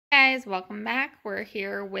Guys, welcome back. We're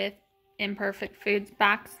here with Imperfect Foods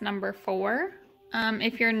Box number 4.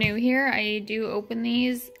 If you're new here, I do open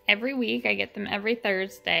these every week. I get them every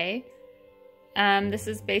Thursday. This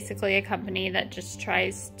is basically a company that just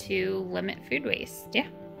tries to limit food waste. Yeah,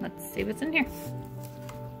 let's see what's in here.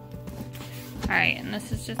 Alright, and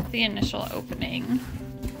this is just the initial opening.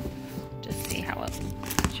 Just see how it,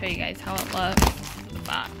 show you guys how it looks. The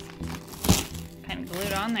box. Kind of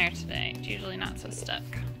glued on there today. It's usually not so stuck.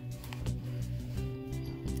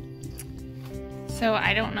 So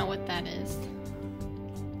I don't know what that is.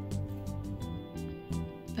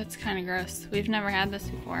 That's kind of gross. We've never had this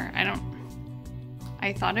before.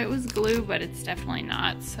 I thought it was glue, but it's definitely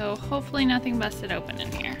not. So hopefully nothing busted open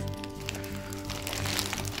in here.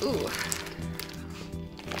 Ooh.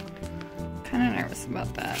 Kind of nervous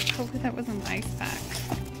about that. Hopefully that wasn't ice pack.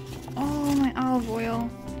 Oh, my olive oil.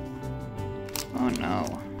 Oh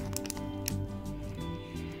no.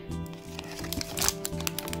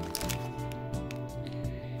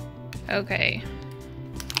 Okay.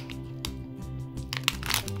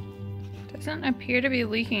 Doesn't appear to be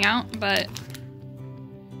leaking out, but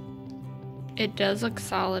it does look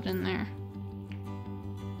solid in there.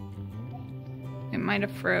 It might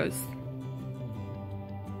have froze.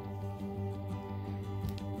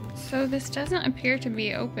 So this doesn't appear to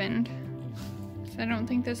be opened. So I don't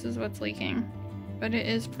think this is what's leaking, but it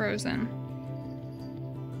is frozen.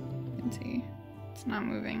 You can see it's not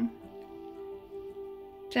moving.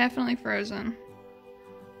 Definitely frozen.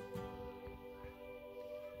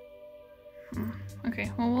 Okay,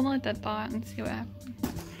 well we'll let that thaw and see what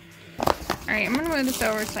happens. Alright, I'm gonna move this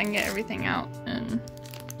over so I can get everything out and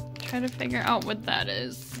try to figure out what that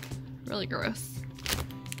is. Really gross.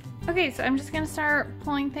 Okay, so I'm just gonna start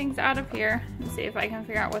pulling things out of here and see if I can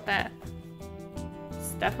figure out what that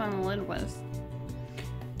stuff on the lid was.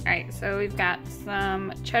 Alright, so we've got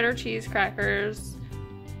some cheddar cheese crackers.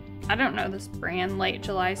 I don't know this brand, Late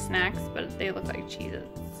July Snacks, but they look like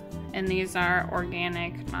Cheez-Its. And these are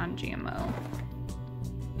organic, non-GMO.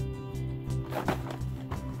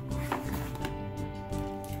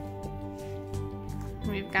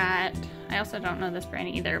 We've got, I also don't know this brand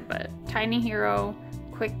either, but Tiny Hero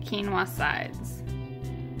Quick Quinoa Sides.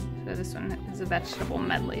 So this one is a vegetable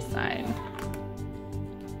medley side.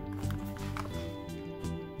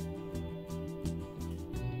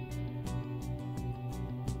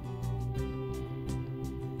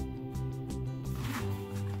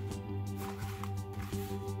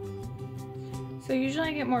 So usually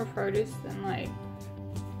I get more produce than like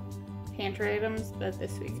pantry items, but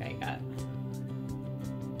this week I got,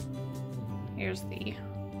 here's the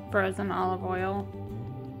frozen olive oil.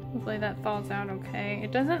 Hopefully that thaws out okay.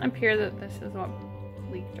 It doesn't appear that this is what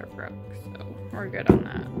leaked or broke, so we're good on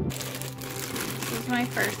that. This is my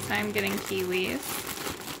first time getting kiwis.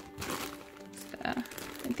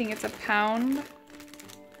 I think it's a pound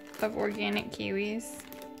of organic kiwis.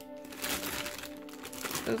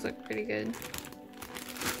 Those look pretty good.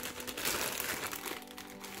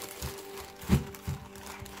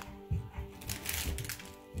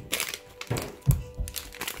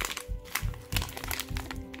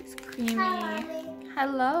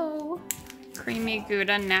 Hello. Creamy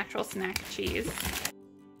Gouda natural snack cheese.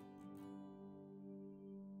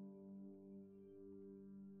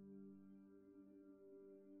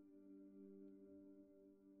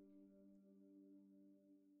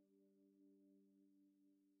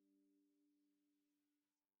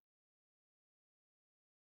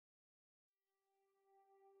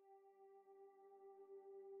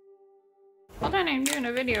 Hold on, I'm doing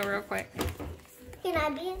a video real quick. Can I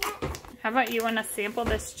be in that? How about you want to sample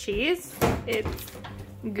this cheese? It's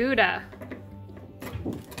Gouda.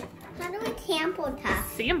 How do we sample that?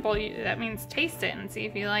 Sample, that means taste it and see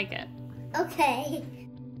if you like it. Okay.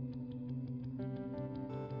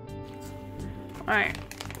 Alright,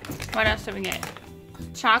 what else did we get?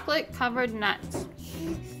 Chocolate covered nuts.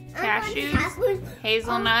 Cashews,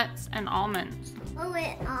 hazelnuts, and almonds. Oh,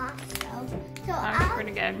 it also. So That's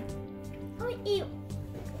pretty good. I'll eat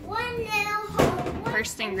one little whole.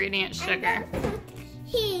 First ingredient, sugar.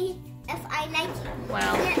 He, if I like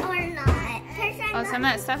Well, it or not. Oh, some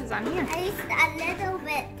of that stuff is on here. Taste a little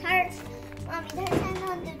bit. Mommy, there's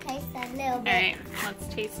I'm going to taste a little bit. Alright, let's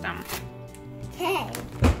taste them. Okay.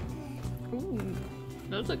 Ooh,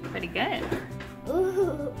 those look pretty good.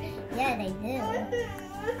 Ooh, yeah, they do.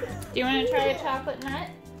 Do you want to try a chocolate nut?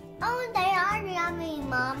 Oh, they are yummy,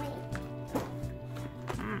 Mommy.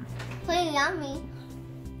 Pretty yummy.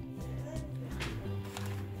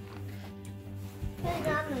 Pretty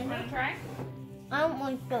yummy. You want to try? I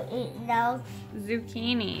want to eat those.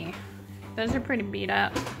 Zucchini. Those are pretty beat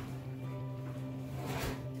up.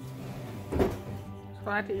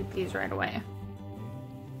 So I have to eat these right away.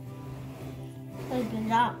 Good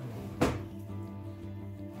job.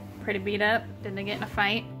 Pretty beat up. Did they get in a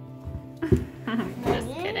fight? Just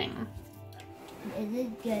kidding. Is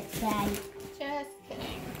it good, Daddy? Just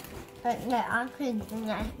kidding. But no, I'm cooking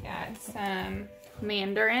that. Got some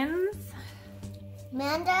mandarins.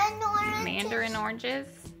 Mandarin oranges.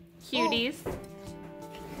 Cuties.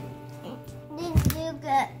 Did you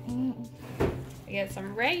get? We got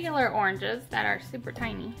some regular oranges that are super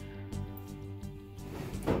tiny.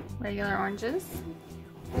 Regular oranges.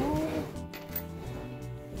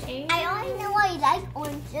 I already know I like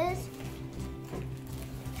oranges.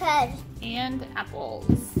 And apples.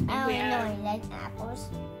 I We already know I have like apples.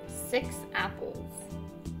 6 apples.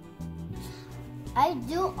 I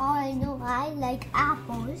do already know I like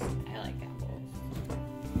apples. I like apples.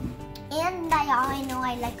 And I already know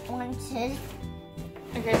I like oranges.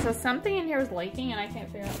 Okay, so something in here was leaking and I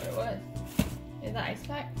can't figure out what it was. Is it the ice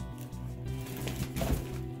pack?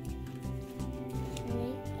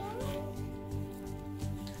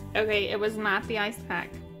 Okay, it was not the ice pack.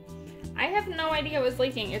 I have no idea it was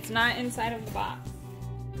leaking. It's not inside of the box.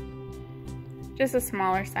 Just a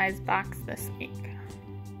smaller size box this week.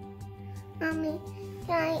 Mommy,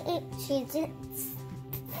 can I eat cheeses?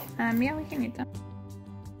 Yeah, we can eat them.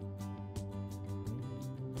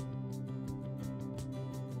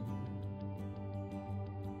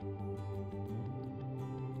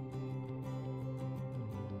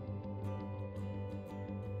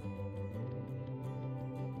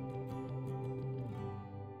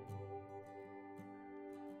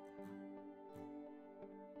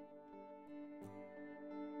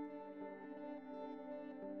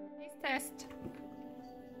 Taste test.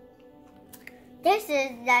 This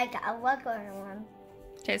is like a regular one.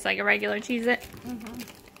 Tastes like a regular Cheez-It.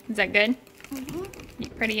 Is that good?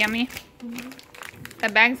 Pretty yummy. The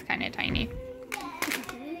bag's kind of tiny.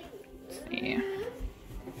 Let's see.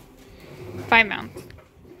 5 ounce.